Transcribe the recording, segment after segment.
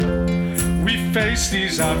face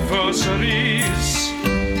these adversaries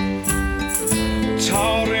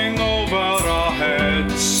towering over our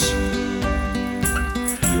heads.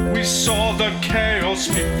 We saw the chaos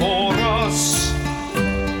before us,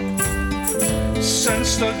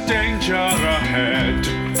 sensed the danger ahead.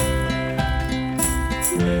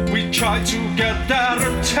 We tried to get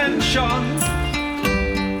their attention,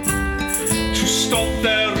 to stop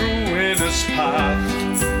their ruinous path.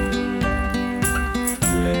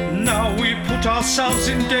 Now we put ourselves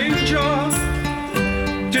in danger.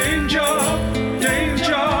 Danger,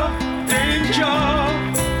 danger, danger.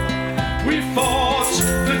 We fought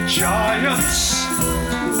the giants.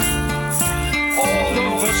 All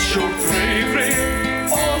of us showed bravery.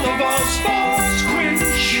 All of us fought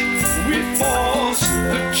squinch. We fought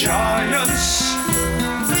the giants.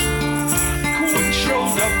 Quinch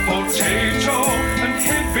rolled a potato and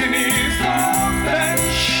hid beneath the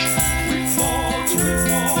bench. We fought, we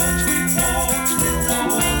fought, we fought, we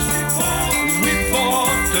fought, we fought. We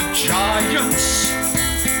fought the giants.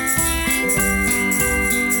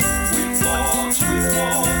 We fought, we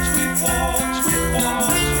fought, we fought, we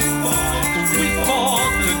fought, we fought. We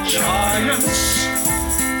fought the giants.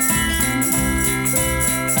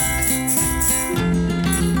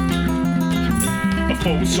 A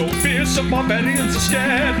foe so fierce the barbarians are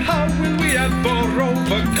scared. How will we ever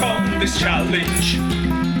overcome this challenge?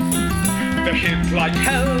 They're hit like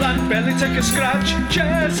hell and barely take a scratch.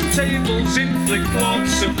 Chairs and tables inflict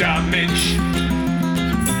lots of damage.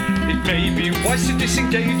 It may be wise to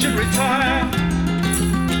disengage and retire.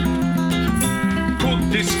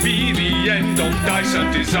 Could this be the end of Dice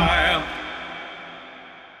and Desire?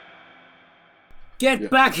 Get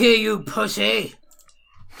back here, you pussy!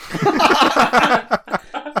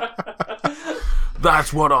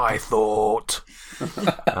 That's what I thought.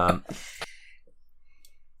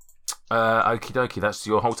 Okie dokie, that's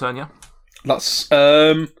your whole turn, yeah? That's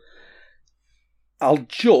I'll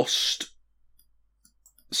just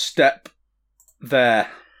step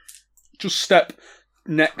there. Just step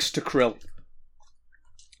next to Krill.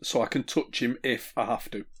 So I can touch him if I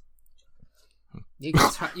have to. You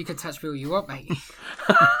can touch me all you want, mate.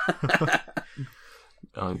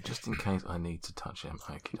 Oh, just in case I need to touch him.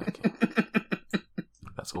 Okie dokie.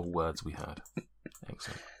 That's all words we heard.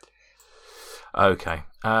 Excellent. Okay.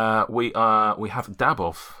 We have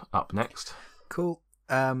Dabov up next. Cool.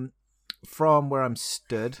 From where I'm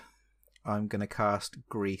stood, I'm going to cast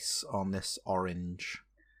Grease on this orange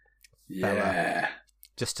fella,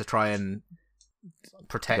 just to try and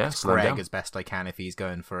protect Greg as best I can if he's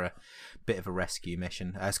going for a bit of a rescue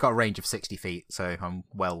mission. It's got a range of 60 feet, so I'm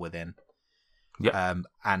well within. Yeah.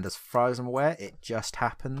 And as far as I'm aware, it just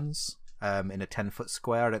happens in a 10-foot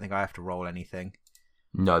square. I don't think I have to roll anything.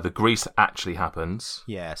 No, the grease actually happens.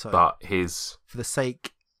 Yeah, so but his... For the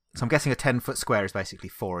sake... So I'm guessing a 10-foot square is basically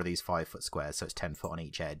 4 of these 5-foot squares, so it's 10 foot on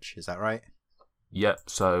each edge. Is that right? Yep,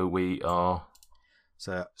 so we are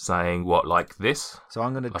saying what, like this? So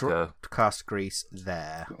I'm going to cast Grease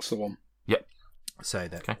there. That's the one. Yep. So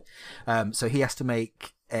so he has to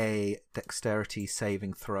make a dexterity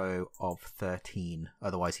saving throw of 13,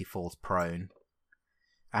 otherwise he falls prone.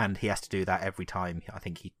 And he has to do that every time I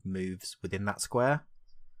think he moves within that square.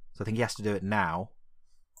 So I think he has to do it now.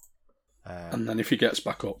 And then if he gets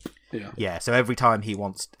back up, yeah. So every time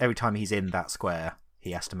he's in that square,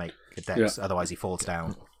 he has to make a dex. Otherwise, he falls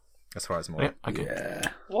down. As far as I'm aware.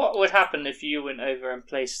 Yeah. What would happen if you went over and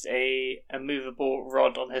placed a movable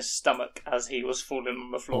rod on his stomach as he was falling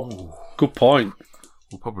on the floor? Ooh. Good point.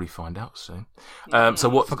 We'll probably find out soon. So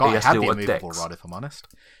what? Forgot he has I had to do the a immovable dex. rod, if I'm honest.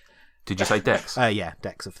 Did you say dex? Yeah,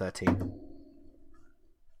 dex of 13.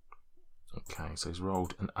 Okay, so he's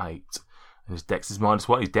rolled an 8, and his dex is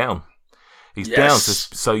 -1. He's down. He's Yes. down.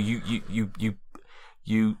 So you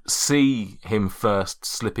see him first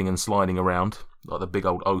slipping and sliding around like the big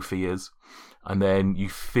old oaf he is, and then you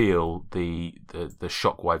feel the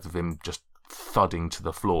shockwave of him just thudding to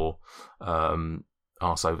the floor,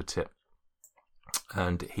 arse over tip,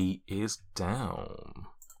 and he is down.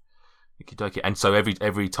 And so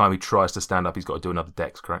every time he tries to stand up, he's got to do another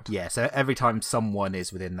dex, correct? Yeah, so every time someone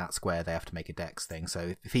is within that square, they have to make a dex thing.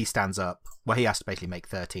 So if he stands up, well, he has to basically make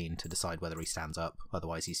 13 to decide whether he stands up.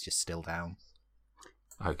 Otherwise, he's just still down.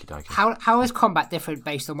 Okie dokie. How is combat different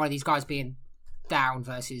based on one of these guys being down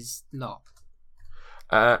versus not?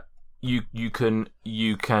 You can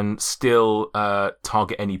still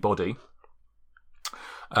target anybody.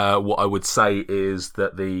 What I would say is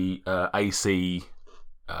that the AC.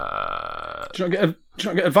 Do you not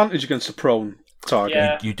get advantage against a prone target?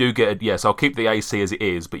 Yeah. You do get yes. I'll keep the AC as it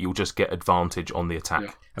is, but you'll just get advantage on the attack.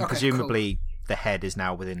 Yeah. And Okay, presumably the head is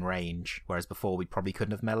now within range, whereas before we probably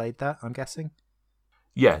couldn't have meleeed that, I'm guessing.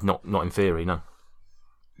 Yeah, not in theory, no.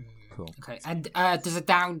 Cool. Okay, and does a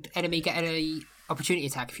downed enemy get any opportunity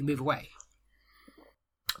attack if you move away?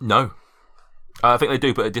 No. I think they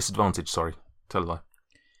do, but at disadvantage, sorry. Tell a lie.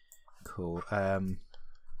 Cool. I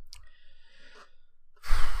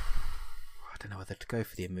don't know whether to go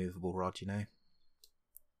for the immovable rod, you know.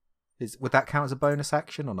 Would that count as a bonus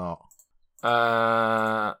action or not?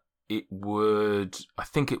 It would. I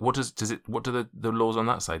think it. What do the laws on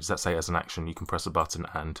that say? Does that say as an action you can press a button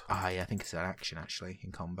and? Yeah, I think it's an action actually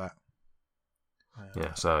in combat.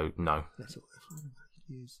 Yeah. So no.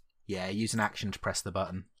 Yeah, use an action to press the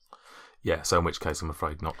button. Yeah. So in which case, I'm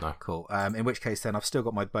afraid not. No. Cool. In which case, then I've still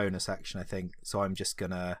got my bonus action, I think. So I'm just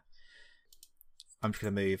gonna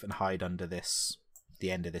move and hide under the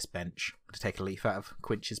end of this bench to take a leaf out of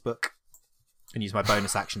Quinch's book and use my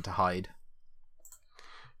bonus action to hide.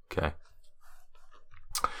 Okay.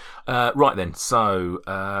 Right then, so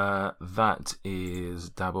that is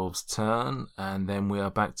Dabov's turn, and then we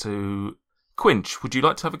are back to Quinch. Would you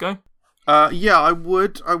like to have a go? Yeah, I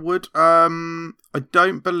would. I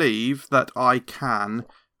don't believe that I can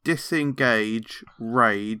disengage,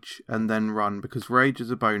 rage, and then run, because rage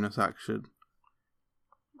is a bonus action.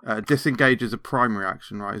 Disengage is a primary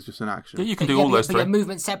action, right? It's just an action. Yeah, you can do all those but three. your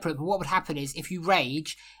movement's separate. But what would happen is if you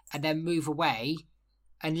rage and then move away,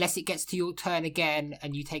 unless it gets to your turn again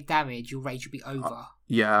and you take damage, your rage will be over.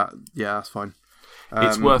 Yeah, that's fine.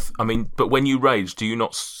 It's worth. I mean, but when you rage, do you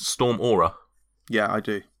not storm aura? Yeah, I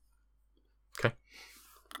do. Okay.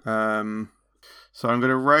 So I'm going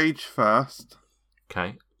to rage first.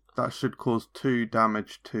 Okay. That should cause 2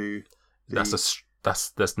 damage to. That's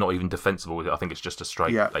not even defensible. I think it's just a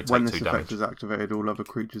straight. Yeah. They take When this 2 effect damage. is activated, all other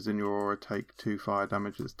creatures in your aura take 2 fire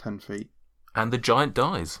damage. It's 10 feet. And the giant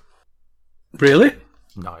dies. Really?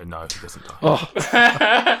 No, he doesn't die. Oh,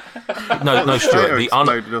 No, Stuart.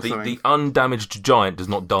 Exploded or The something. undamaged giant does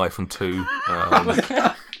not die from 2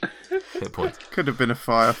 hit points. Could have been a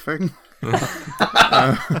fire thing.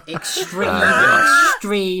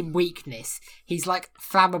 Extreme weakness. He's like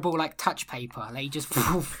flammable, like touch paper. Like he just.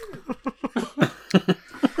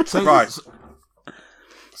 So, Right. So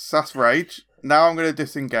that's rage. Now I'm going to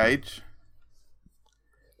disengage.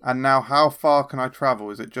 And now, how far can I travel?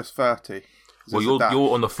 Is it just 30? Well, you're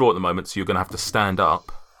on the floor at the moment, so you're going to have to stand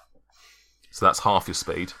up. So that's half your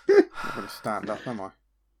speed. I'm going to stand up, am I?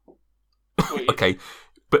 Okay,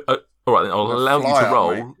 but all right, then I'll allow you fly to up,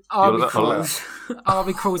 roll. mate.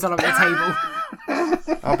 Army crawls on the table.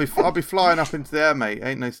 I'll be flying up into the air, mate.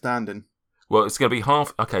 Ain't no standing. Well, it's going to be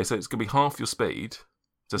half. Okay, so it's going to be half your speed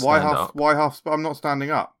to stand Why up. Why half? I'm not standing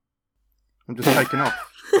up. I'm just taking off.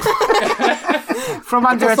 From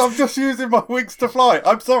under I'm just using my wings to fly.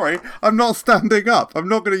 I'm sorry. I'm not standing up. I'm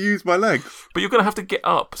not going to use my legs. But you're going to have to get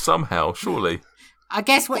up somehow, surely. I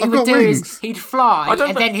guess what he I've would got do wings. is he'd fly, I don't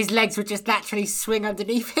and know- then his legs would just naturally swing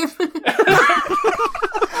underneath him.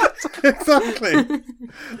 Exactly.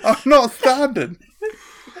 I'm not standing.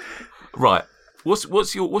 Right.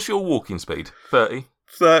 What's your walking speed? 30.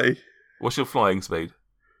 30. What's your flying speed?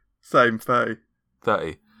 Same 30.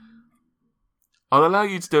 30. I'll allow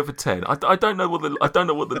you to do it for 10. I don't know what the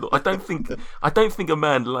I don't think a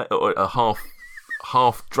man or a half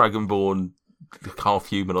dragonborn, half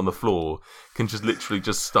human on the floor can just literally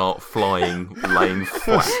just start flying, laying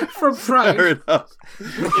flat. From Fair prone. enough. You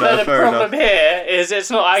know, the fair problem here is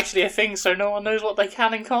it's not actually a thing, so no one knows what they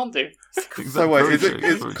can and can't do. So wait, Very is true,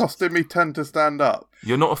 it very costing me 10 to stand up?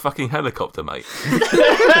 You're not a fucking helicopter, mate.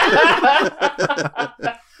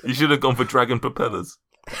 You should have gone for dragon propellers.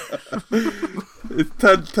 It's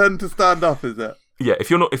 10 to stand up, is it? Yeah,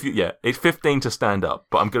 it's 15 to stand up,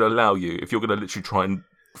 but I'm going to allow you, if you're going to literally try and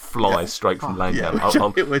fly straight from laying Yeah,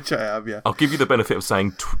 down, which I am, yeah. I'll give you the benefit of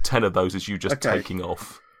saying 10 of those is you just Okay. taking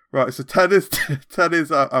off. Right, so 10 is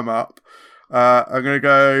I'm up. I'm going to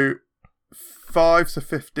go 5, so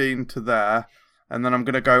 15 to there, and then I'm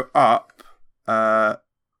going to go up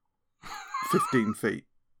 15 feet,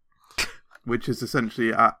 which is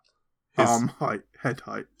essentially at arm height, head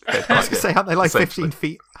height. I was going to say, aren't they like Essentially. 15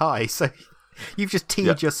 feet high? So you've just teed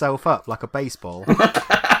Yeah. yourself up like a baseball.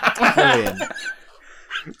 Brilliant.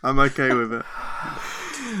 I'm okay with it.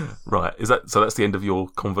 Right, so that's the end of your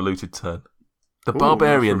convoluted turn. The Ooh,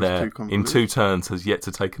 barbarian that was there, too in convoluted. 2 turns, has yet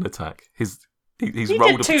to take an attack. He's He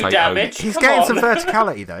rolled did a 2 potato. damage. He's Come getting on. some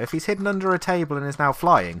verticality though. If he's hidden under a table and is now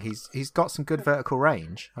flying, he's got some good vertical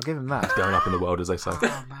range. I'll give him that. Going up in the world, as they say.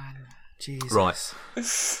 Oh man. Jesus. Right.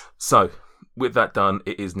 So, with that done,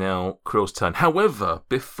 it is now Krill's turn. However,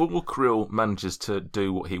 before Krill manages to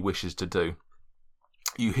do what he wishes to do,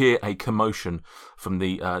 you hear a commotion from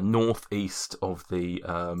the northeast of the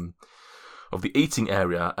eating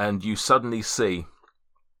area, and you suddenly see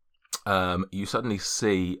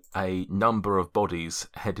a number of bodies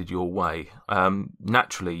headed your way.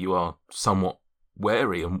 Naturally, you are somewhat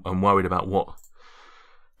wary and worried about what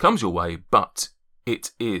comes your way, but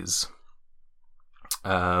it is.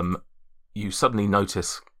 You suddenly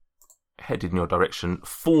notice, headed in your direction,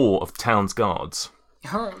 4 of town's guards.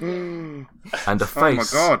 And a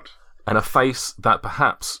face, Oh my god! and a face that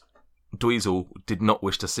perhaps Dweezil did not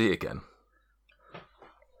wish to see again.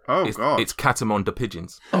 Oh god! It's Catamon de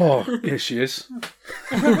Pigeons. Oh, here she is.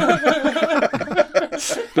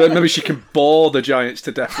 But maybe she can bore the giants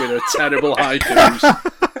to death with her terrible haikus.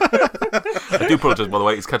 I do apologise, by the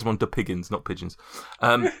way. It's Catamon de Piggins, not pigeons.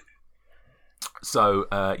 So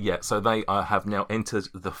they have now entered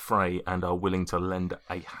the fray and are willing to lend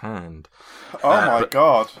a hand. Oh my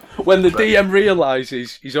god! When the DM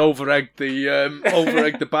realises he's over-egged the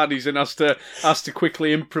baddies and has to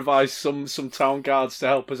quickly improvise some town guards to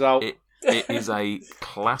help us out. It is a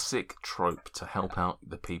classic trope to help out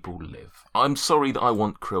the people who live. I'm sorry that I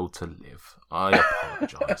want Krill to live. I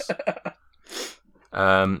apologise.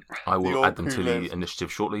 I will add them to the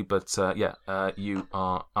initiative shortly, but you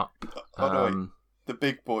are up. The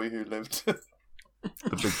big boy who lived. The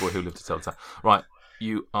big boy who lived to tell the tale. Right,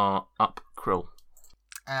 you are up, Krill.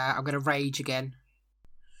 I'm going to rage again.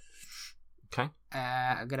 Okay.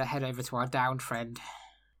 I'm going to head over to our downed friend.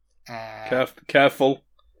 Careful.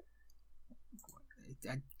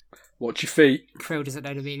 Watch your feet. Krill doesn't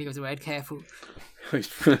know the meaning of the word careful.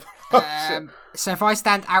 So if I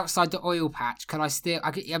stand outside the oil patch, can I still...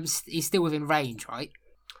 he's still within range, right?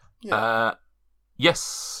 Yeah.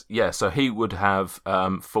 Yes. Yeah, so he would have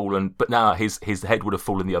fallen... But now his head would have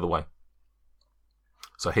fallen the other way.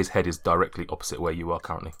 So his head is directly opposite where you are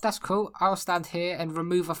currently. That's cool. I'll stand here and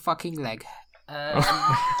remove a fucking leg.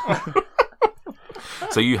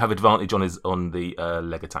 So you have advantage on the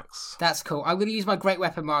leg attacks. That's cool. I'm going to use my Great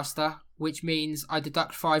Weapon Master, which means I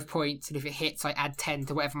deduct 5 points, and if it hits, I add 10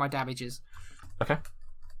 to whatever my damage is. Okay.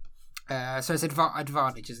 So it's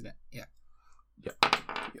advantage, isn't it? Yeah.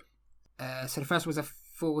 Yeah. So the first was a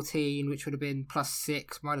 14, which would have been plus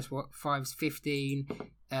 6, minus what? 5 is 15.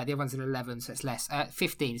 The other one's an 11, so it's less.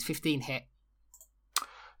 15. It's 15 hit.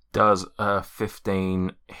 Does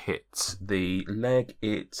 15 hit the leg?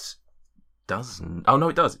 It doesn't. Oh, no,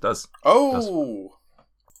 it does. It does. Oh!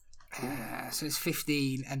 So it's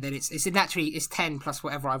 15, and then it's 10 plus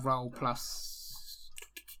whatever I roll, plus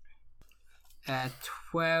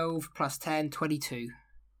 12 plus 10, 22.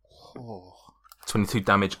 Oh. 22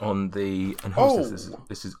 damage on the... And who's this?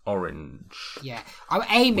 This is orange. Yeah. I'm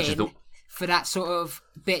aiming for that sort of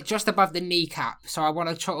bit just above the kneecap, so I want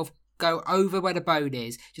to sort of go over where the bone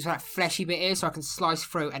is, just where that fleshy bit is, so I can slice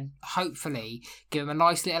through and hopefully give him a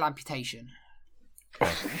nice little amputation.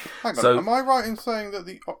 Hang on, am I right in saying that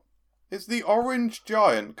is the orange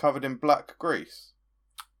giant covered in black grease?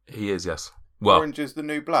 He is, yes. Well, orange is the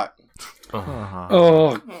new black.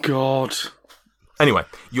 Oh God. Anyway,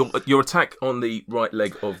 your attack on the right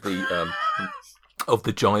leg of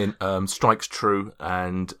the giant strikes true,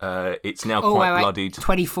 and it's now quite bloodied.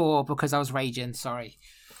 24 because I was raging. Sorry.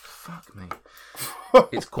 Fuck me.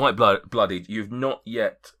 It's quite bloodied. You've not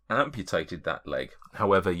yet amputated that leg.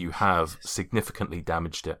 However, you have significantly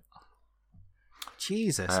damaged it.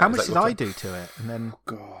 Jesus, how much did I do to it? And then,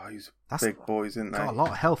 God, he's big boys, isn't they? Got a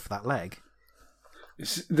lot of health for that leg.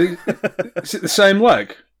 Is it the same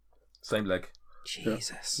leg? Same leg.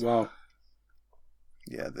 Jesus. Yeah. Wow.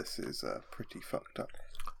 Yeah, this is pretty fucked up.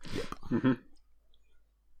 Yep. Mm-hmm.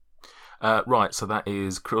 Right, so that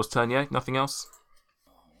is Krill's turn, yeah? Nothing else?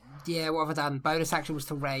 Yeah, what have I done? Bonus action was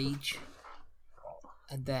to rage.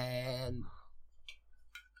 And then...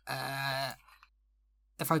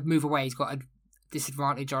 if I move away, he's got a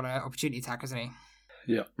disadvantage on an opportunity attack, hasn't he?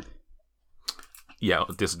 Yeah. Yeah,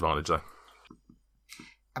 disadvantage though.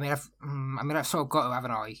 I mean, I've sort of got to,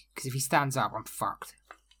 haven't I? Because if he stands up, I'm fucked.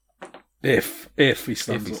 If he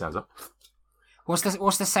stands up.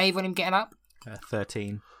 What's the save on him getting up?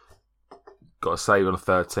 13. Got a save on a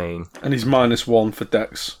 13. And he's -1 for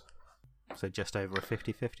Dex. So just over a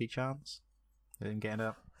 50-50 chance of him getting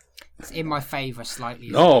up. It's in my favour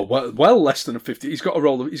slightly. Oh, well less than a 50. He's got to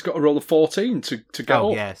roll a 14 to get up.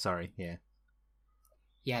 Oh, yeah, sorry, yeah.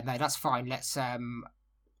 Yeah, no, that's fine. Let's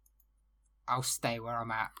I'll stay where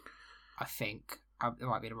I'm at. I think it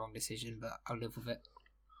might be the wrong decision, but I'll live with it.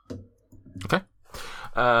 Okay.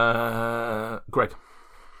 Greg.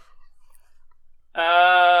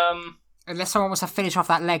 Unless someone wants to finish off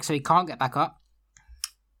that leg so he can't get back up.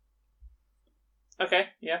 Okay,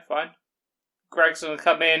 yeah, fine. Greg's going to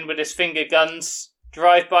come in with his finger guns.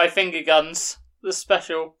 Drive-by finger guns. The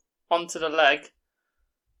special. Onto the leg.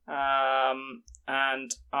 And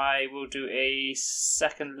I will do a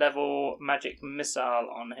 2nd level magic missile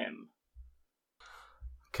on him.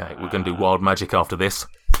 Okay, we're going to do wild magic after this.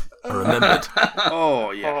 I remembered.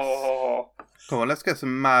 Oh, yes. Oh. Come on, let's get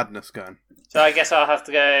some madness going. So I guess I'll have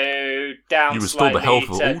to go down. You restore the health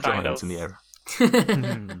of slightly all to kind giants of- in the area.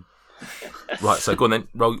 Right, so go on then.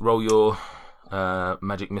 Roll your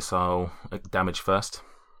magic missile damage first.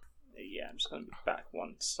 Yeah, I'm just going to be back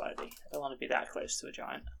one slightly. I don't want to be that close to a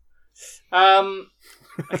giant.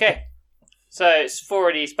 Okay. So it's 4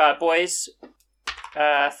 of these bad boys.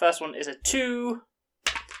 First one is a 2.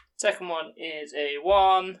 Second one is a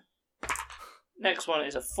 1. Next one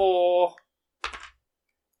is a 4.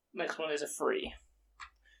 Next one is a 3.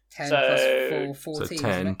 10 So- plus 4, 14. So isn't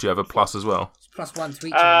 10. it? Do you have a plus as well? It's plus 1 to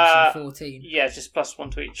each of them, so 14. Yeah, just plus 1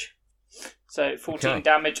 to each. So 14 Okay.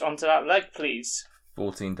 damage onto that leg, please.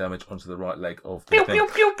 14 damage onto the right leg of the Pew, thing. pew,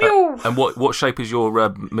 pew, pew! And what shape is your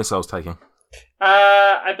missiles taking?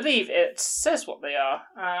 I believe it says what they are.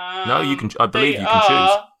 No, you can. I believe they you can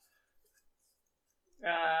choose.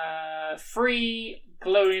 are 3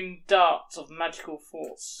 glowing darts of magical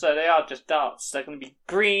force. So they are just darts. They're going to be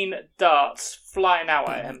green darts flying out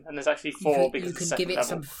at him. And there's actually 4 because you it's can second give it level.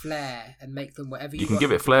 some flair and make them whatever you You can want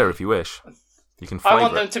give it them flair to if you wish. You can I flavour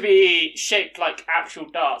want them it. to be shaped like actual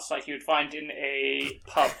darts, like you would find in a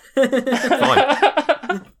pub.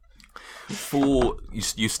 Fine.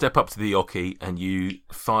 You step up to the Oki and you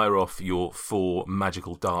fire off your 4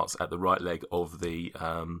 magical darts at the right leg of the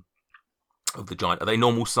giant. Are they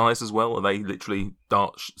normal size as well? Are they literally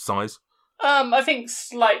dart size? I think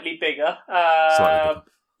slightly bigger. Slightly bigger.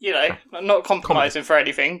 You know, I'm not compromising for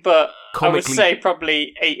anything, but I would Comically- say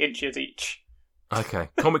probably 8 inches each. Okay.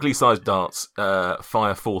 Comically sized darts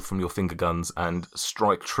fire forth from your finger guns and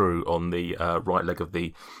strike true on the right leg of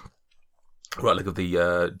the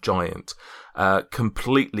giant,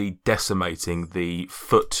 completely decimating the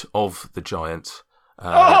foot of the giant.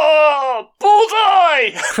 Oh,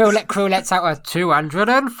 bullseye! Krill lets out a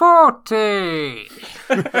 240.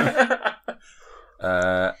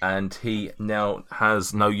 And he now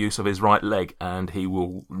has no use of his right leg, and he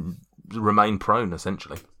will remain prone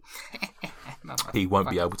essentially. He won't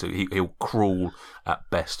be able to. He'll crawl at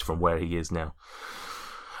best from where he is now.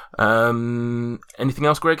 Anything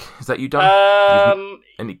else, Greg? Is that you done?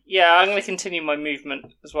 Yeah, I'm going to continue my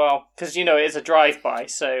movement as well because it is a drive-by,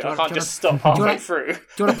 so I can't just stop halfway through. Do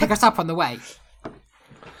you want to pick us up on the way?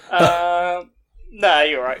 No,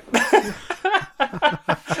 you're right.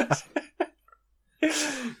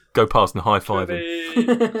 Go past and high five him.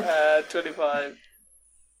 25.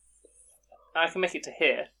 I can make it to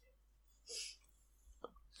here.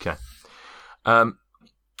 Okay.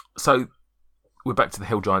 So we're back to the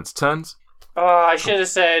hill giant's turns. Oh, I should have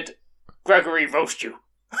said, Gregory, roast you.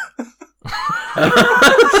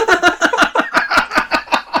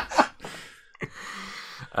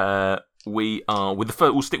 We are with the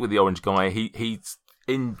first. We'll stick with the orange guy. He's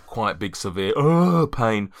in quite big severe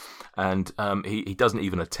pain, and he doesn't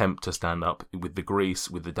even attempt to stand up with the grease,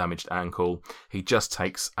 with the damaged ankle. He just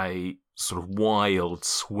takes a sort of wild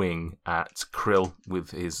swing at Krill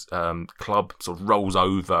with his club, sort of rolls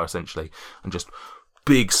over essentially, and just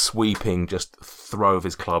big sweeping just throw of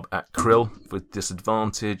his club at Krill with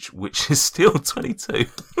disadvantage, which is still 22.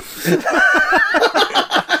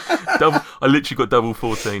 I literally got double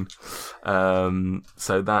 14.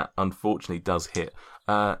 So that unfortunately does hit.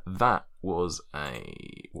 That was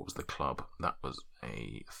what was the club? That was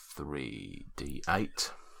a 3d8.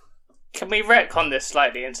 Can we retcon this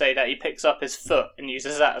slightly and say that he picks up his foot and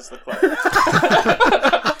uses that as the club?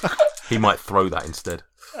 He might throw that instead.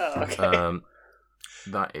 Oh, okay.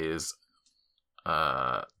 That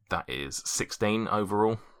is 16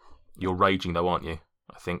 overall. You're raging though, aren't you?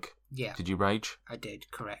 I think. Yeah. Did you rage? I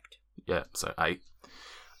did, correct. Yeah, so 8.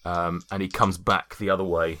 And he comes back the other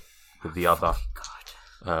way with the other.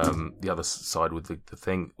 The other side with the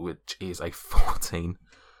thing, which is a 14,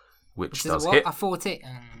 which does hit. A 14.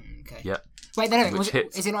 Okay. Yeah. Wait, no, Which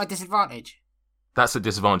hits. is it not a disadvantage? That's a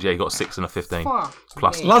disadvantage. Yeah, he got a 6 and a 15. Fuck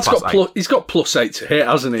Plus- me. Lad's Plus got 8. he's got +8 to hit,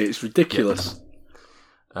 hasn't he? It's ridiculous.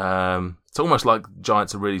 It's almost like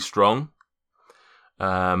giants are really strong.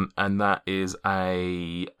 And that is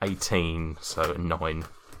a 18, so a 9.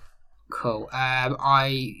 Cool.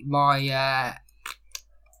 My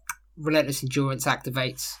relentless endurance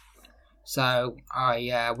activates, so I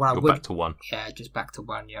You're back to 1. Yeah, just back to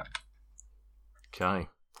 1. Yeah. Okay.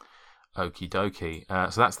 Okie dokie.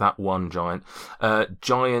 So that's that one giant.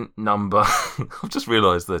 Giant number. I've just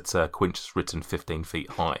realised that Quinch has written 15 feet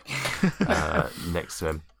high next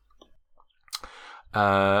to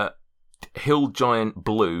him. Hill Giant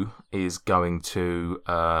Blue is going to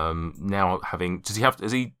now having. Does he have?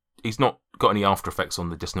 He's not got any after effects on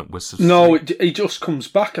the dissonant whispers. No, he just comes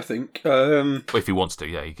back. I think. If he wants to,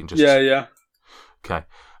 yeah, he can just. Yeah. Okay.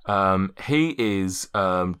 He is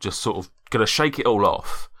just sort of going to shake it all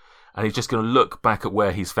off. And he's just going to look back at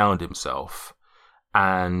where he's found himself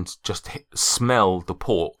and just smell the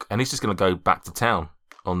pork. And he's just going to go back to town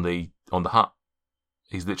on the hut.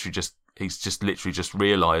 He's just literally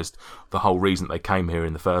realised the whole reason they came here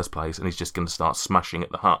in the first place, and he's just going to start smashing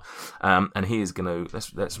at the hut. And he is going to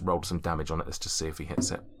let's roll some damage on it. Let's just see if he hits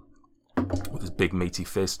it with his big meaty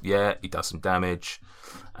fist. Yeah, he does some damage,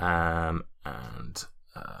 and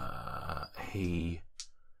he.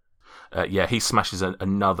 He smashes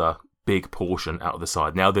another big portion out of the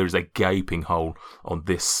side. Now there is a gaping hole on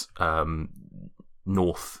this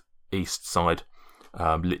northeast side,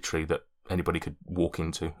 literally, that anybody could walk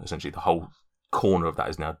into. Essentially, the whole corner of that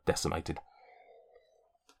is now decimated.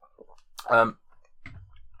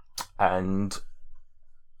 And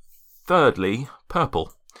thirdly,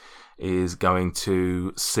 Purple is going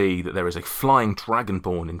to see that there is a flying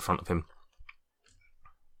dragonborn in front of him.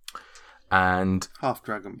 And half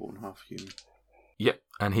dragonborn, half human. Yep,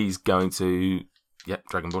 and he's going to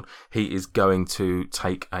dragonborn. He is going to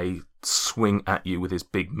take a swing at you with his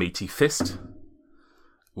big meaty fist.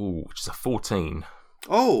 Ooh, which is a 14.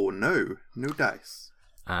 Oh no dice.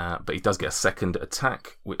 But he does get a second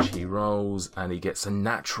attack, which he rolls, and he gets a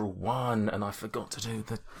natural 1. And I forgot to do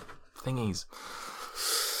the thingies.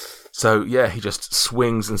 So yeah, he just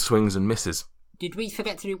swings and misses. Did we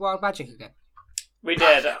forget to do wild magic again? We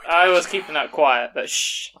did. I was keeping that quiet, but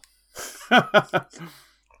shh. Alright.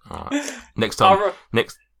 Next time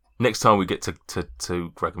we get to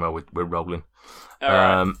Gregomel, we're rolling.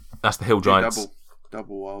 Right. That's the Hill Giants.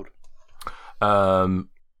 Double wild.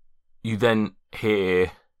 You then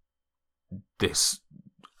hear this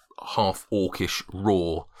half orcish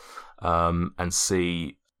roar, and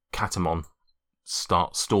see Katamon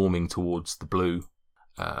start storming towards the blue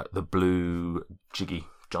Jiggy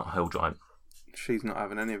Hill Giant. She's not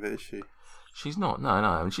having any of it, is she? She's not. No.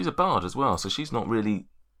 I mean, she's a bard as well, so she's not really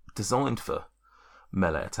designed for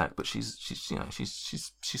melee attack. But she's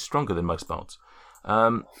stronger than most bards.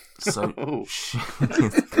 So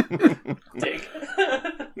Dig.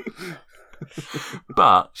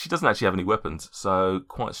 But she doesn't actually have any weapons, so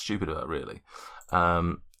quite stupid of her, really.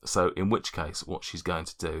 So in which case, what she's going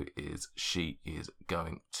to do is she is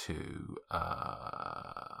going to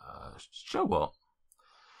show what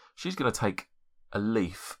she's going to take a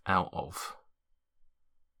leaf out of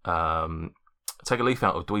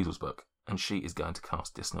Dweezil's book, and she is going to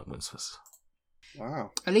cast Dissonant Whispers.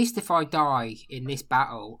 Wow. At least if I die in this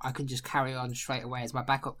battle, I can just carry on straight away as my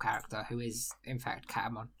backup character, who is, in fact,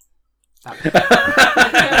 Katamon.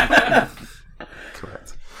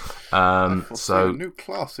 Correct. So a new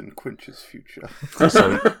class in Quinch's future.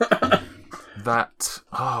 So that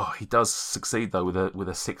he does succeed though with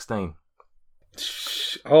a 16.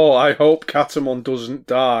 Oh, I hope Katamon doesn't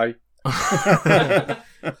die.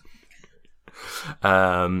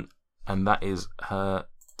 And that is her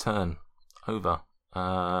turn. Over.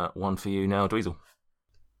 One for you now, Dweezil.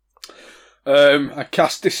 I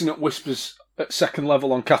cast Dissonant Whispers at second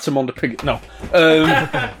level on Katamon the Pig. No.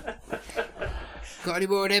 Got any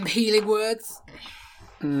more of them healing words?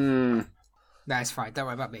 No, it's fine. Don't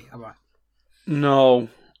worry about me. I'm right. No.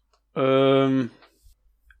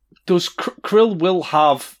 Does Krill will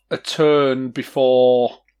have a turn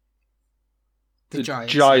before the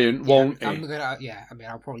giant, won't he?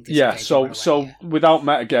 I'll probably disengage. Yeah, so without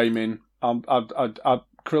metagaming,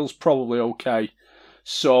 Krill's probably okay.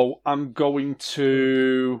 So I'm going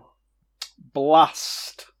to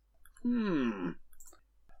blast.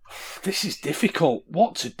 This is difficult.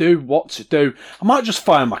 What to do? I might just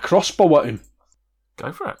fire my crossbow at him.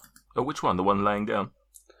 Go for it. Oh, which one? The one laying down?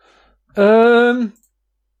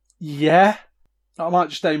 Yeah. I might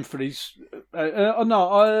just aim for his... I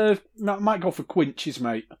might go for Quinch's,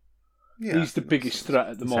 mate. Yeah, he's the biggest threat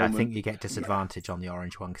at the moment. I think you get disadvantage on the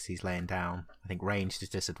orange one because he's laying down. I think ranged is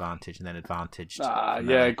disadvantage and then advantaged.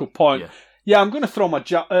 Good point. Yeah, I'm going to throw my...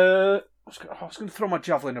 I was going to throw my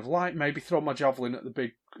Javelin of Light, maybe throw my Javelin at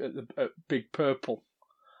Big Purple.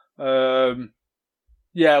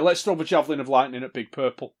 Let's throw the Javelin of Lightning at Big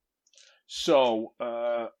Purple. So,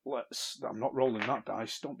 I'm not rolling that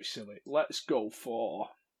dice, don't be silly. Let's go for...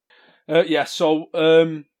 what...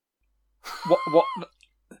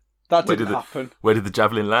 That didn't happen. Where did the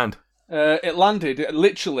Javelin land? It landed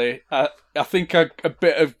literally. I think a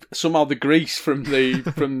bit of somehow the grease from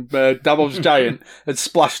Dabov's giant had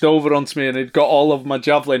splashed over onto me, and it got all over my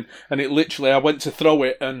javelin. And it literally, I went to throw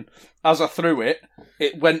it, and as I threw it,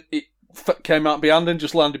 it came out behind and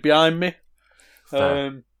just landed behind me.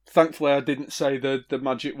 Thankfully, I didn't say the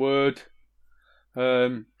magic word,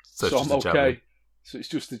 so I'm okay. Javelin. So it's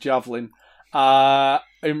just a javelin.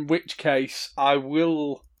 In which case, I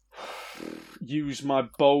will use my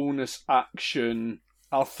bonus action.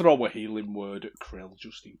 I'll throw a healing word at Krill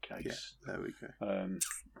just in case. Yeah, there we go.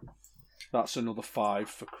 That's another 5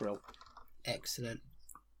 for Krill. Excellent.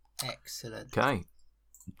 Okay.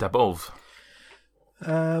 Dabov.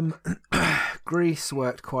 Grease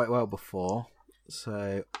worked quite well before,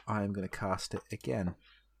 so I'm going to cast it again.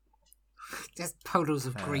 Just puddles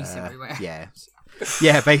of grease everywhere.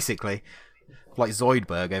 Yeah, basically. Like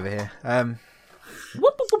Zoidberg over here.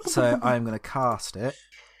 So I'm going to cast it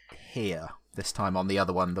here. This time on the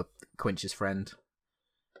other one, the Quinch's friend.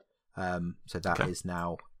 So that is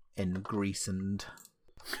now engreasened.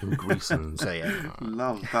 So yeah.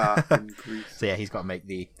 Love that. So yeah, he's got to make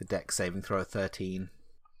the dex saving throw of 13.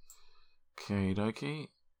 Okie dokie.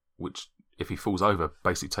 Which, if he falls over,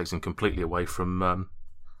 basically takes him completely away from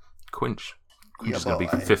Quinch. Quinch is going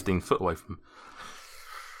to be 15 foot away from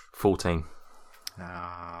 14.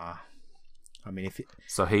 I mean, if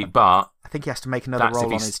but I think he has to make another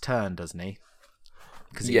roll on his turn, doesn't he?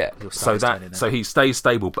 So he stays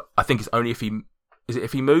stable, but I think it's only if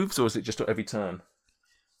he moves, or is it just every turn?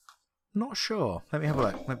 Not sure. Let me have a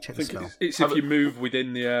look. Let me check the spell. It's if you move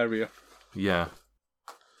within the area. Yeah.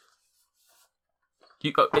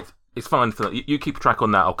 It's fine for that. You keep track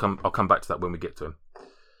on that. I'll come back to that when we get to him.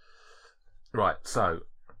 Right. So,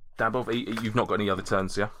 Dabov, you've not got any other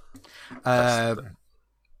turns, yeah?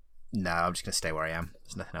 No, I'm just going to stay where I am.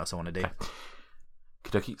 There's nothing else I want to do.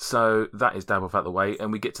 Okay. So that is Dabov out the way,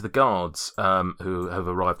 and we get to the guards who have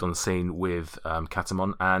arrived on the scene with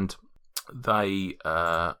Katamon, and they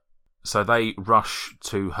rush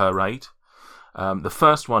to her aid. The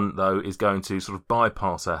first one, though, is going to sort of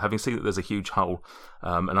bypass her. Having seen that there's a huge hole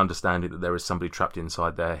and understanding that there is somebody trapped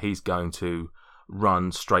inside there, he's going to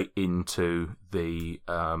run straight into the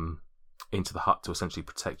hut to essentially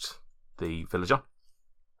protect the villager.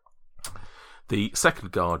 The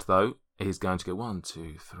second guard, though, is going to go 1,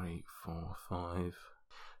 2, 3, 4, 5.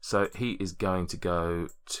 So he is going to go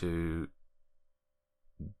to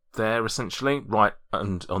there, essentially, right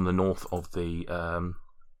and on the north of the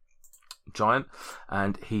giant,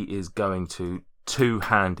 and he is going to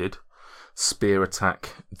two-handed spear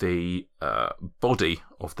attack the body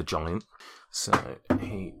of the giant. So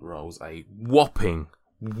he rolls a whopping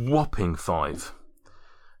 5,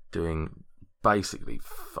 doing basically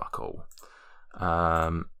fuck all.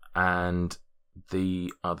 And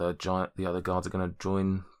the other guards are going to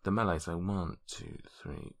join the melee. So 1, 2,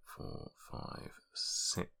 3, 4, 5,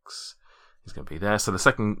 6. He's going to be there. So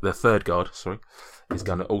the third guard, is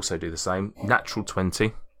going to also do the same. Natural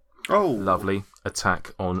 20. Oh, lovely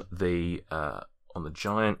attack on the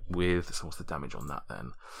giant with. So what's the damage on that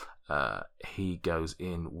then? He goes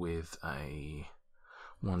in with a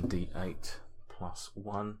 1d8 plus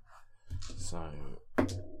 1. So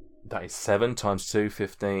that is 7 times 2,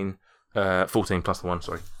 15. 14 plus the 1,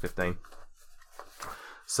 15.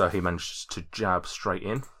 So he manages to jab straight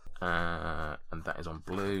in. And that is on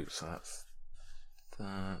blue, so that's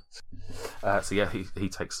that. So yeah, he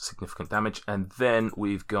takes significant damage. And then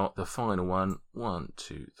we've got the final one. 1,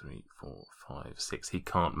 2, 3, 4, 5, 6. He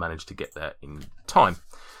can't manage to get there in time.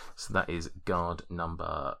 So that is guard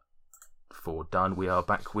number 4 done. We are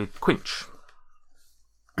back with Quinch.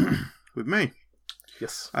 With me.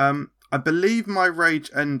 Yes. I believe my rage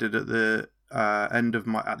ended at the end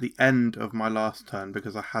of my last turn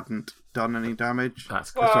because I hadn't done any damage.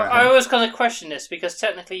 That's well, sorry, I was going to question this because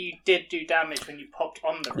technically you did do damage when you popped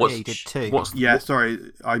on the rage. Yeah, you did too.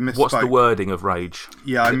 I misspoke. What's the wording of rage?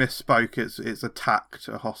 Yeah, I misspoke. It's attacked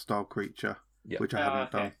a hostile creature, which I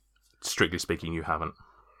hadn't done. Strictly speaking, you haven't.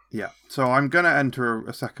 Yeah, so I'm going to enter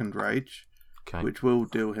a second rage, okay, which will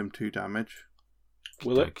deal him 2 damage.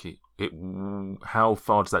 Will it? How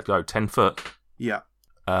far does that go? 10 foot? Yeah.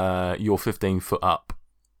 You're 15 foot up.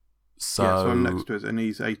 So I'm next to it, and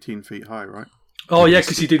he's 18 feet high, right? Oh, yeah,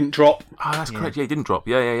 because he didn't drop. Oh, that's correct. Yeah, he didn't drop.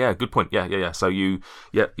 Yeah. Good point. Yeah. So you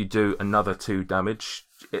do another 2 damage.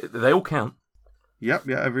 They all count. Yep,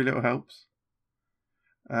 every little helps.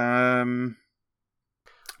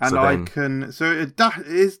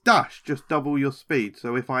 Is dash just double your speed?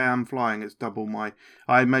 So if I am flying, it's double my.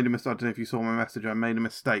 I made a mistake. I don't know if you saw my message. I made a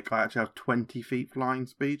mistake. I actually have 20 feet flying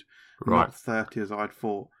speed, not 30 as I'd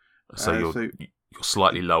thought. So You're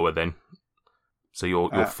slightly lower then. So you're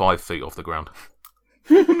 5 feet off the ground.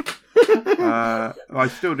 I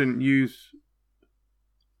still didn't use...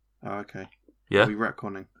 Oh, okay. Yeah? Are we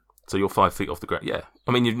retconning? So you're 5 feet off the ground. Yeah.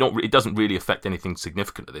 I mean, it doesn't really affect anything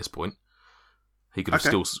significant at this point. He could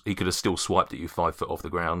have still swiped at you 5 foot off the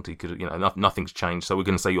ground. He could have, nothing's changed. So we're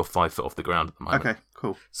going to say you're 5 foot off the ground at the moment. Okay,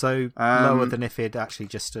 cool. So lower than if he'd actually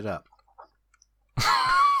just stood up.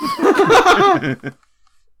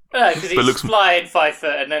 Because he's flying 5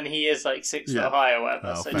 foot and then he is like 6 foot high or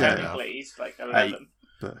whatever. Oh, so fair technically he's like 11. 8,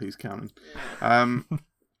 but who's counting?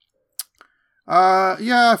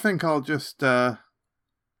 I think I'll just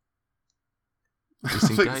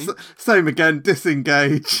Disengage? Same again,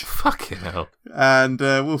 disengage. Fucking hell. And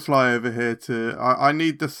we'll fly over here to... I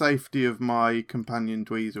need the safety of my companion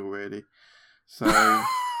Dweezil, really. So...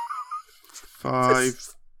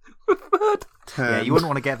 5... 10... Yeah, you wouldn't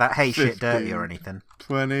want to get that hay 15, shit dirty or anything.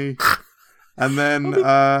 20... And then...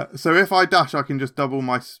 so if I dash, I can just double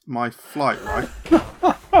my flight, right?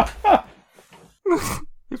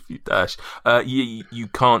 If you dash. You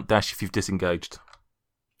can't dash if you've disengaged.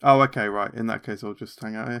 Oh, okay, right. In that case, I'll just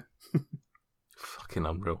hang out here. Fucking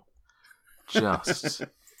unreal. Just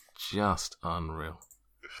unreal.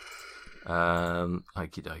 Okie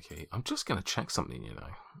dokie. I'm just going to check something,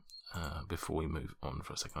 before we move on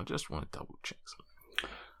for a second. I just want to double check something.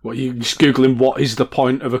 What, you just Googling what is the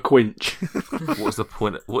point of a quinch? What is the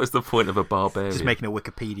point of a barbarian? Just making a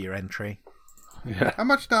Wikipedia entry. Yeah. How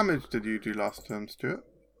much damage did you do last turn, Stuart?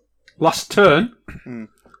 Last turn?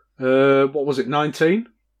 What was it, 19?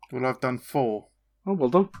 Well, I've done 4. Oh, well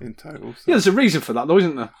done. In total. So. Yeah, there's a reason for that, though,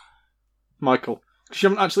 isn't there, Michael? Because you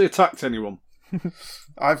haven't actually attacked anyone. You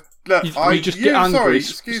just get angry. Sorry,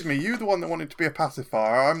 excuse me. You're the one that wanted to be a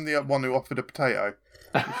pacifier. I'm the one who offered a potato.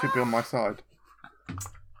 You should be on my side.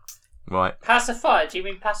 Right. Pacifier? Do you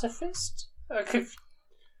mean pacifist? Okay.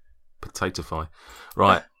 Potato-fy.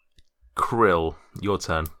 Right. Krill, your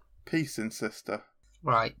turn. Peace and sister.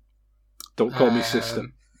 Right. Don't call me sister.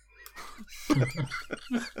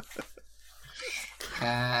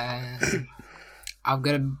 I'm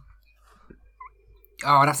gonna.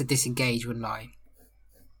 Oh, I'd have to disengage, wouldn't I?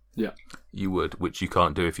 Yeah. You would, which you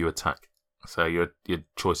can't do if you attack. So your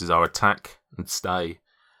choices are attack and stay,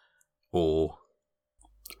 or.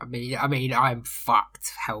 I mean, I'm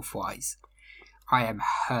fucked health-wise. I am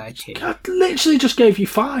hurting. I literally just gave you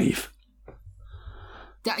 5.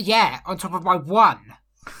 Yeah, on top of my 1.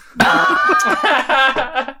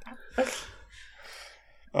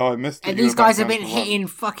 Oh, I missed it. And these guys have been hitting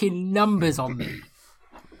fucking numbers on me.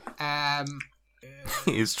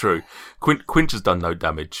 It's true. Quinch has done no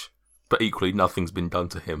damage, but equally nothing's been done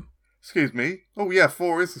to him. Excuse me. Oh yeah,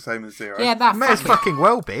 4 is the same as 0. Yeah, that May as fucking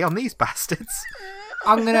well be on these bastards.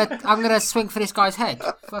 I'm gonna swing for this guy's head.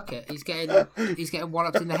 Fuck it. He's getting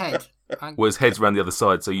walloped in the head. Well, his head's round the other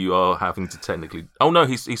side, so you are having to technically. Oh no,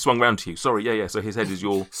 he swung round to you. Sorry, yeah. So his head is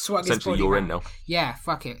essentially your end now. Yeah,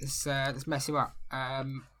 fuck it. Let's mess him up.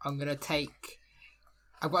 I'm gonna take.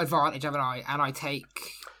 I've got advantage, haven't I? And I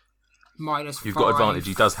take -5. You've got advantage.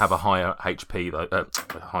 He does have a higher HP though, a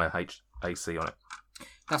higher AC on it.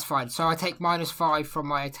 That's fine. So I take -5 from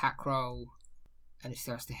my attack roll, and it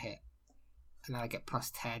still has to hit. And then I get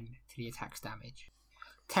 +10 to the attack's damage.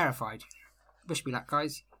 Terrified. Wish me luck,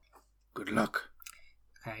 guys. Good luck.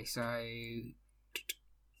 Okay, so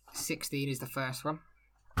 16 is the first one.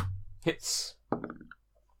 Hits.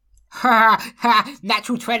 Ha ha!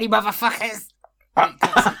 Natural 20, motherfuckers!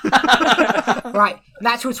 Right,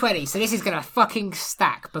 natural 20. So this is gonna fucking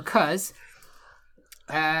stack because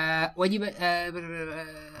when you where's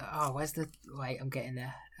the wait? I'm getting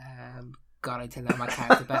there. God, I need to know my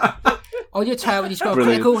character better. On your turn, when you score a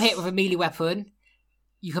critical hit with a melee weapon,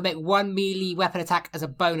 you can make 1 melee weapon attack as a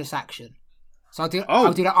bonus action. So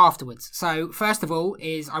I'll do that afterwards. So first of all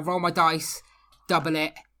is I roll my dice, double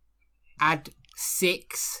it, add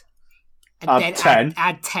 6, and add 10.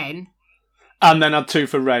 Add 10. And then add 2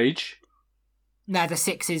 for rage. No, the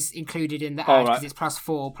 6 is included in the add because it's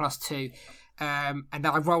 +4, +2. And then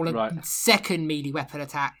I roll a second melee weapon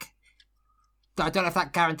attack. I don't know if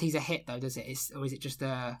that guarantees a hit though, does it? Or is it just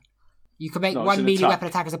a... You can make 1 melee weapon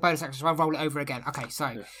attack as a bonus action, so I'll roll it over again. Okay,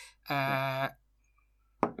 so... Oh,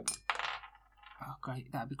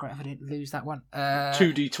 great. That'd be great if I didn't lose that one.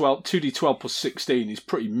 2d12 plus 16 is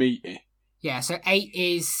pretty meaty. Yeah, so 8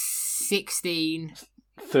 is 16.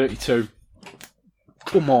 32.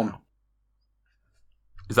 Come on.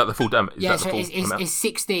 Is that the full damage? Yeah, so it's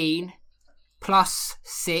 16 plus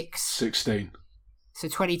 6. 16. So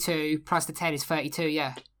 22 plus the 10 is 32,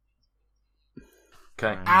 yeah.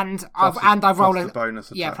 Okay. And I roll a bonus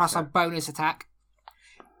attack. Yeah, plus a bonus attack.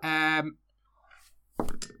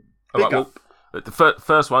 All right, well, the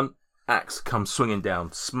first one, axe comes swinging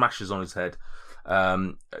down, smashes on his head.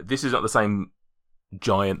 This is not the same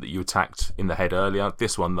giant that you attacked in the head earlier.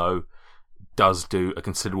 This one, though, does do a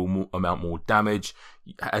considerable amount more damage.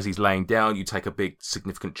 As he's laying down, you take a big,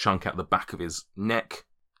 significant chunk out of the back of his neck,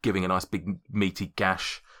 giving a nice big meaty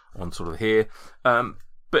gash on sort of here.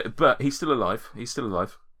 But he's still alive. He's still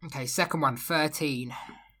alive. Okay, second one, 13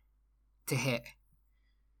 to hit.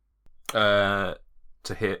 To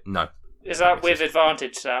hit, no. Is that with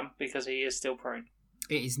advantage, Sam? Because he is still prone.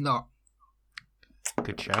 It is not.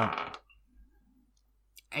 Good shout.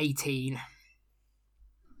 18.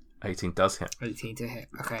 18 does hit. 18 to hit.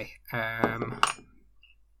 Okay. And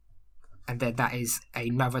then that is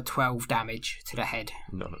another 12 damage to the head.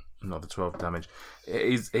 Another 12 damage.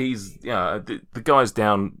 He's the guy's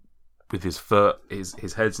down with his foot.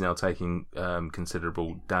 His head's now taking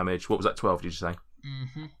considerable damage. What was that? 12? Did you say?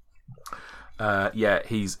 Mm-hmm.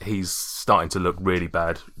 He's starting to look really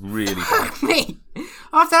bad. Really bad. Me?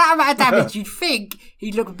 After that amount of damage, you'd think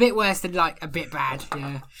he'd look a bit worse than like a bit bad.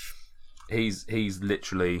 Yeah. He's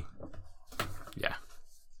literally,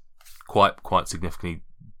 quite significantly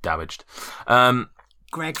damaged.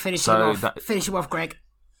 Greg, finish him off. Finish him off, Greg.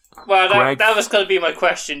 Well, Greg, that was going to be my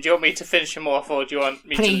question. Do you want me to finish him off, or do you want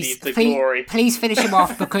me to leave the glory? Please finish him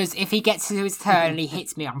off, because if he gets to his turn and he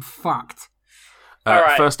hits me, I'm fucked. All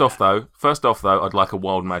right. First off, though, I'd like a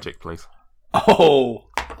wild magic, please. Oh!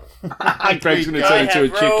 Greg's going to turn into a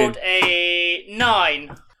chicken. I have rolled a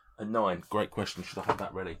 9. A 9. Great question. Should I have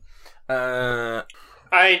that ready? I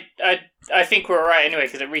think we're alright anyway,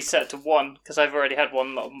 because it reset to 1, because I've already had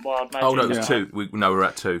one wild magic. Oh, no, it was 2. We're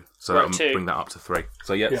at 2. So that'll bring that up to 3.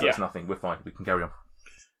 So, so it's nothing. We're fine. We can carry on.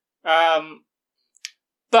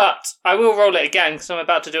 But I will roll it again, because I'm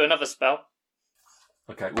about to do another spell.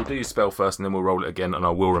 Okay, we'll do your spell first, and then we'll roll it again, and I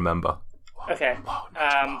will remember. Okay. Wild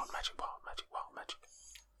magic.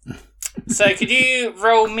 So could you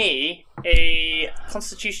roll me a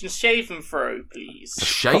Constitution saving throw, please? A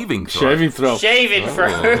shaving throw? Shaving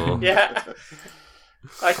throw. Oh. Yeah.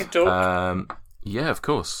 I can talk. Yeah, of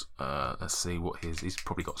course. Let's see what he's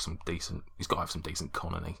probably got some decent... He's got to have some decent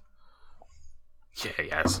con, hasn't he? Yeah, he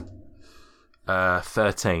has.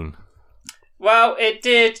 13. Well, it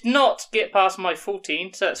did not get past my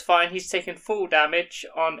 14, so that's fine. He's taken full damage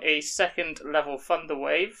on a 2nd level Thunder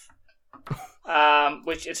Wave,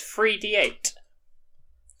 which is 3d8.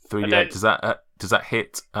 3d8. Does that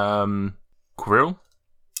hit Krill?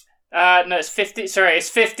 No, it's 15. Sorry, it's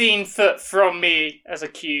 15 foot from me as a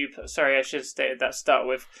cube. Sorry, I should have stated that to start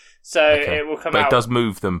with. So it will come out. But it does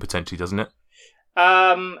move them potentially, doesn't it?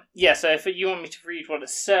 Yeah. So if you want me to read what it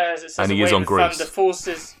says, and he is on Greece. Thunder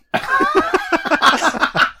forces.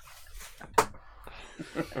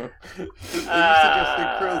 Suggesting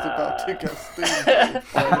Krill's about to get steamed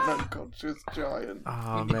by an unconscious giant.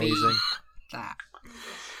 Oh, amazing.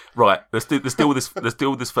 Right, let's deal with this. Let's deal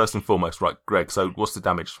with this first and foremost. Right, Greg. So, what's the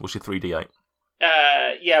damage? What's your 3d8?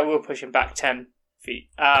 Yeah, we'll push him back 10 feet.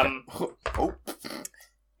 Oh.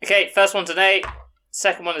 Okay, first one's an 8.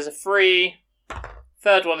 Second one is a 3.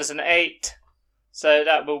 Third one is an 8. So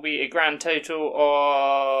that will be a grand total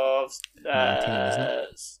of 19, isn't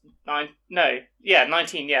it? 9. No, yeah,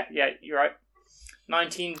 19. Yeah, you're right.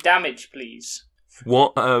 19 damage, please.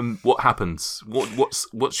 What happens? What's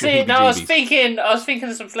your See, heebie-jeebies? no, I was thinking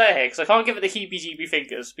of some flair here, because I can't give it the heebie-jeebie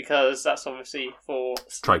fingers, because that's obviously for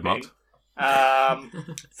trademarked.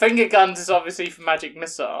 Finger guns is obviously for magic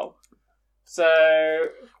missile. So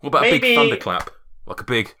what about a big thunderclap? Like a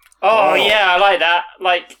big... Oh, yeah, I like that.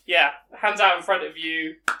 Like, yeah, hands out in front of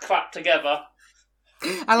you, clap together.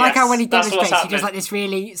 I like how when he that's what's demonstrates, he does like this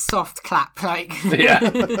really soft clap, like. Yeah.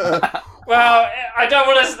 Well, I don't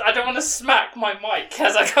want to smack my mic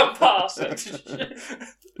as I come past it.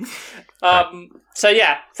 So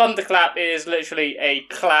yeah, thunderclap is literally a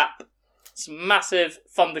clap. Some massive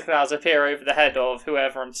thunderclouds appear over the head of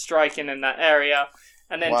whoever I'm striking in that area,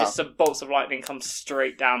 and then just some bolts of lightning come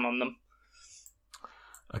straight down on them.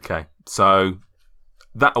 Okay, so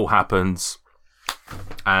that all happens,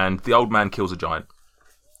 and the old man kills a giant.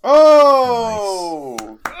 Oh!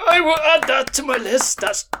 Nice. I will add that to my list.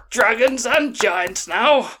 That's dragons and giants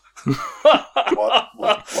now.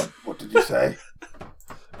 What did you say?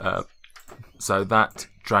 So that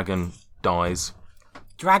dragon dies.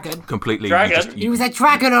 Dragon? Completely. Dragon? He was a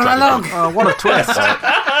dragon all along. Oh, what a twist.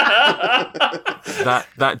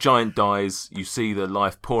 That giant dies. You see the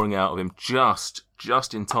life pouring out of him just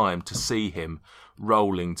in time to see him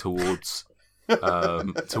rolling towards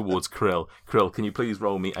Krill. Krill, can you please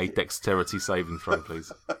roll me a dexterity saving throw,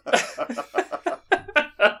 please?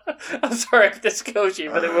 I'm sorry if this kills you,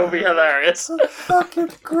 but it will be hilarious.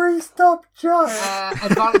 Fucking greased up giant.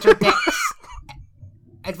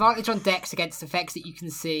 Advantage on Dex against effects that you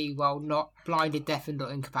can see while not blinded, deafened,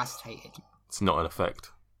 or incapacitated. It's not an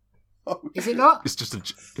effect. Is it not?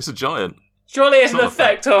 It's a giant. Surely it's an not an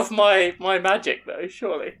effect of my magic, though.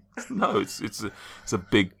 Surely. No, it's a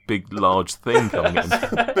big, large thing coming in.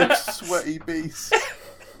 Big sweaty beast.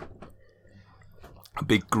 A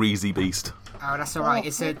big greasy beast. Oh, that's all right.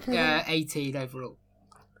 It's a 18 overall.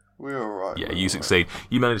 We're all right. Yeah, you succeed.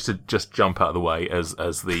 You manage to just jump out of the way as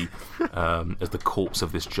the corpse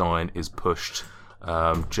of this giant is pushed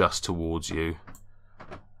just towards you.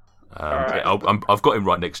 Right. I've got him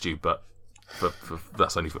right next to you, but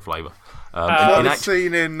that's only for flavour. That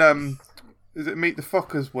scene in is it Meet the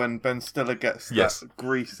Fockers when Ben Stiller gets that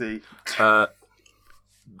greasy?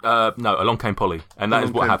 No, Along Came Polly, and that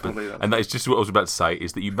is what happened. Polly, and that is just what I was about to say,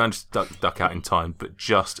 is that you managed to duck out in time, but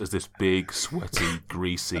just as this big, sweaty,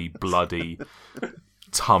 greasy, bloody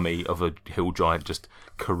tummy of a hill giant just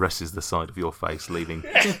caresses the side of your face, leaving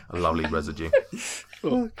a lovely residue.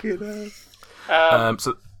 Fucking ass.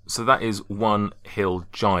 So that is one hill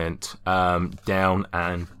giant down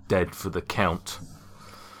and dead for the count.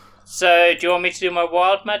 So, do you want me to do my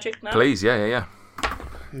wild magic now? Please, yeah.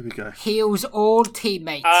 Here we go. Heals all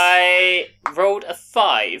teammates. I rolled a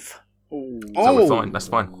 5. So we're fine. That's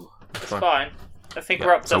fine. It's fine. I think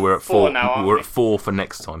we're up to so we're at 4 now, aren't we? We're at 4 for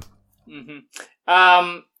next time. Mm-hmm.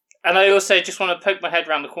 And I also just want to poke my head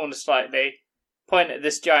around the corner slightly, point at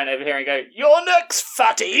this giant over here and go, "You're next,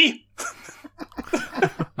 fatty!"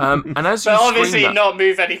 And as you but obviously that, not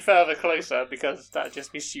move any further closer, because that'd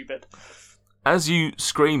just be stupid. As you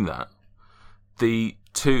scream that, the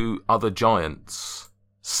 2 other giants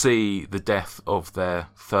see the death of their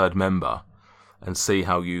third member and see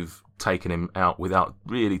how you've taken him out without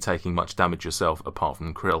really taking much damage yourself, apart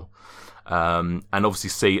from Krill. And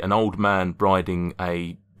obviously see an old man riding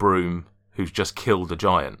a broom who's just killed a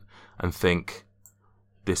giant and think,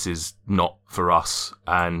 this is not for us,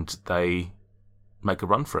 and they make a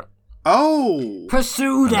run for it. Oh!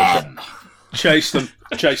 Pursue them! Chase them.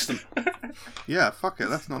 Yeah, fuck it,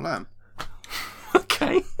 let's not let him.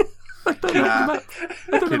 Okay. I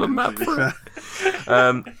don't have a map for it.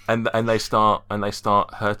 And they start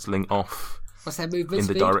hurtling off. What's their movement in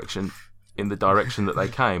speed? the direction that they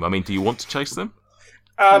came. I mean, do you want to chase them?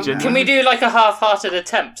 Can we do like a half-hearted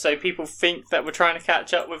attempt so people think that we're trying to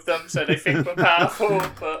catch up with them, so they think we're powerful,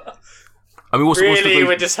 but I mean, what's the group,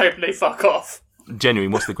 we're just hoping they fuck off.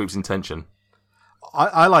 Genuine, what's the group's intention?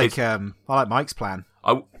 I like Mike's plan.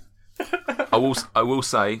 I will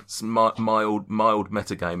say mild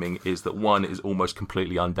metagaming is that one is almost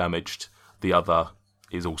completely undamaged, the other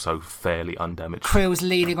is also fairly undamaged. Krill's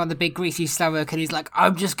leaning on the big greasy stomach and he's like,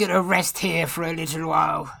 "I'm just gonna rest here for a little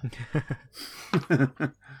while."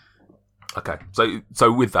 Okay,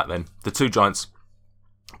 so with that then, the 2 giants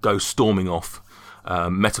go storming off,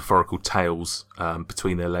 metaphorical tails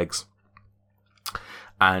between their legs,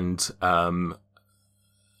 and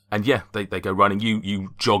yeah, they go running.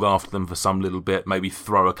 You jog after them for some little bit, maybe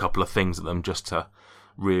throw a couple of things at them just to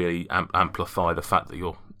really amplify the fact that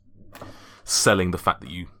you're selling the fact that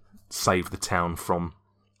you saved the town from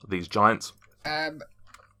these giants. Are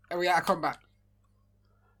we out of combat?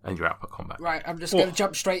 And you're out of combat. Right, I'm just going to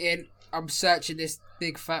jump straight in. I'm searching this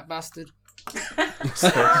big fat bastard.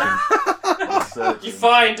 You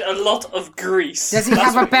find a lot of grease. Does he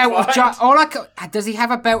have a belt of Does he have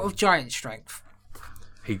a belt of giant strength?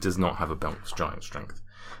 He does not have a belt of giant strength.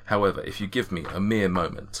 However, if you give me a mere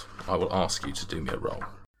moment, I will ask you to do me a roll.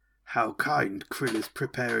 How kind Krill is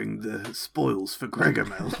preparing the spoils for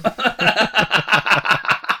Gregamel.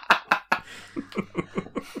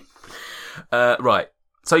 Right.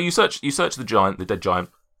 So you search the dead giant,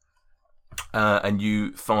 and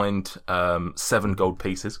you find 7 gold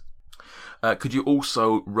pieces. Could you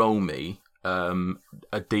also roll me a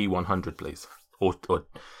D100, please, or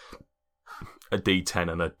a D10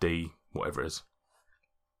 and a D whatever it is,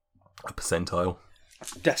 a percentile.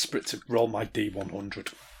 Desperate to roll my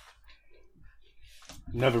D100.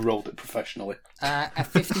 Never rolled it professionally. A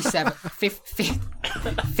 57.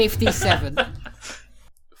 57.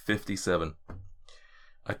 57.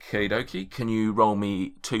 Okay, dokie. Can you roll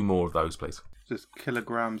me 2 more of those, please? Just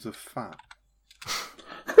kilograms of fat.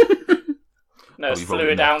 No, it's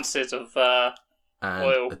fluid ounces of and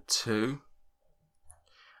oil. A 2.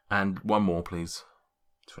 And 1 more, please.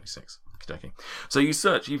 26. Okay. So you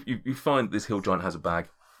search. You find this hill giant has a bag.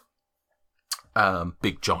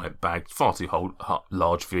 Big giant bag, far too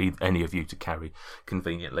large for any of you to carry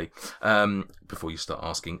conveniently. Before you start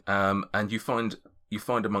asking, and you find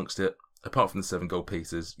amongst it apart from the 7 gold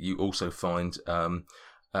pieces, you also find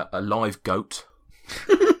a live goat.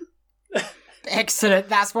 Excellent.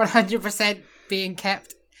 That's 100% being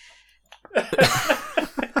kept.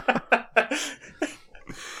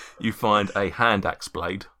 You find a hand axe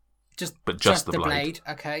blade. Just the blade.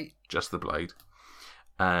 Okay. Just the blade.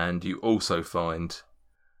 And you also find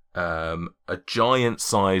a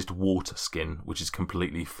giant-sized water skin, which is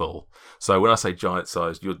completely full. So when I say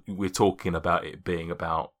giant-sized, we're talking about it being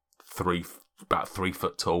about 3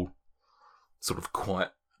 foot tall, sort of quite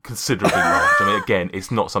considerably large. I mean, again, it's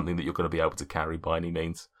not something that you're going to be able to carry by any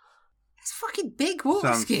means. It's a fucking big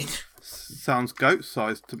water skin. Sounds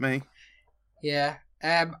goat-sized to me. Yeah.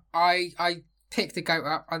 I pick the goat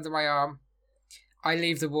up under my arm. I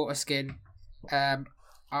leave the water skin. I'll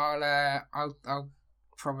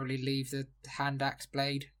probably leave the hand axe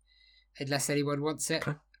blade, unless anyone wants it.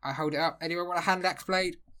 Okay. I hold it up. Anyone want a hand axe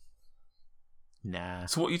blade? Nah.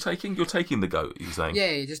 So what are you taking? You're taking the goat, you're saying?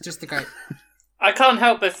 Yeah, just the goat. I can't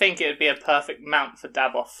help but think it would be a perfect mount for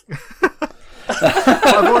Daboff.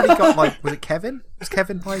 I've already got was it Kevin? Was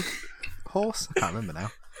Kevin my horse? I can't remember now.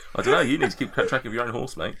 I don't know. You need to keep track of your own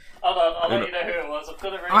horse, mate. Hold on, I'll let you know who it was. I've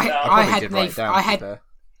got it written down.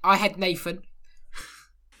 I had Nathan.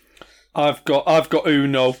 I've got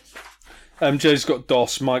Uno. MJ's got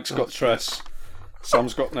Dos. Mike's got Tress.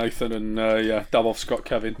 Sam's got Nathan, and Daboff's got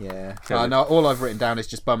Kevin. Yeah. No, all I've written down is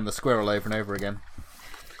just bum the squirrel over and over again.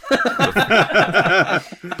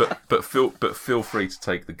 but feel free to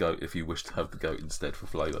take the goat if you wish to have the goat instead for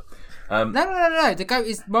flavour. No. The goat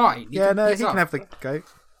is mine. You can have the goat.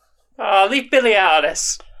 Oh, leave Billy out of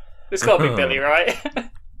this. It's got to be Billy, right?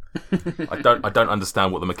 I don't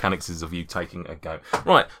understand what the mechanics is of you taking a goat.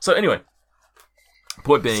 Right. So anyway,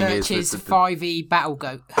 point being is 5e battle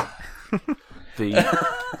goat. The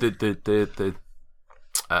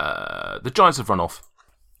giants have run off,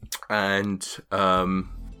 and what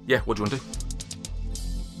do you want to do?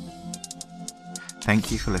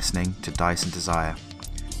 Thank you for listening to Dice and Desire.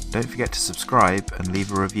 Don't forget to subscribe and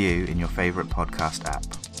leave a review in your favourite podcast app.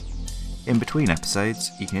 In between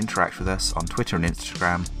episodes, you can interact with us on Twitter and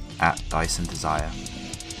Instagram at Dice and Desire.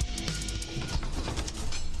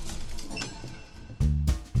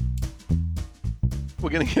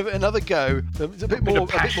 We're going to give it another go. It's a bit more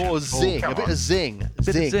zing. A bit of zing.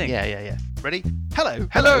 Zing. Yeah. Ready?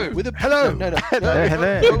 Hello. With a hello. No.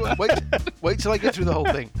 Hello. Wait till I get through the whole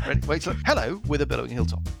thing. Ready? Hello with a billowing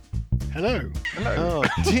hilltop. Hello. Oh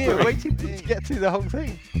dear. Waiting to get through the whole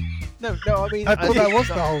thing. No, I mean... I thought that was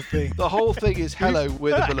the whole thing. The whole thing is hello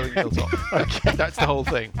with a billowing hilltop. Okay. That's the whole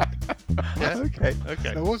thing. Yeah? Okay.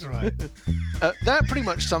 That was right. That pretty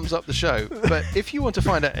much sums up the show. But if you want to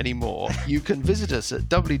find out any more, you can visit us at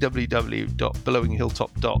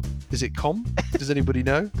www.billowinghilltop. Is it com? Does anybody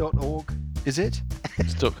know? .org. Is it?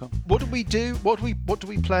 It's .com. What do we do? What do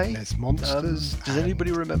we play? There's monsters. Does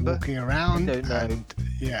anybody remember? Walking around. I don't know.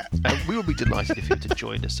 And we will be delighted if you were to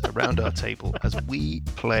join us around our table as we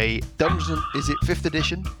play Dungeons. Is it 5th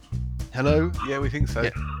edition? Hello? Yeah, we think so.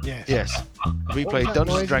 Yeah. Yes. We play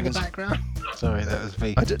Dungeons and Dragons. In the background? Sorry, that was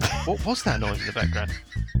me. What was that noise in the background?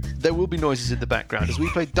 There will be noises in the background as we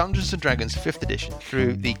play Dungeons and Dragons 5th edition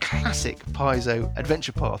through the classic Paizo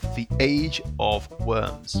adventure path, The Age of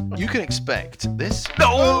Worms. You can expect this.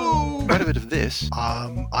 No! Quite a bit of this.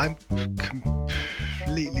 I'm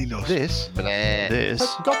completely lost. This. This.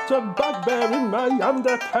 I've got a bugbear in my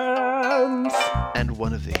underpants. And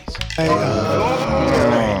one of these.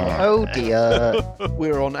 Oh dear.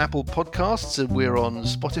 We're on Apple Podcasts, and we're on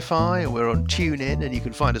Spotify, and we're on TuneIn, and you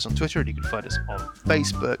can find us on Twitter, and you can find us on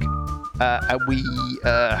Facebook. And we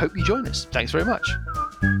hope you join us. Thanks very much.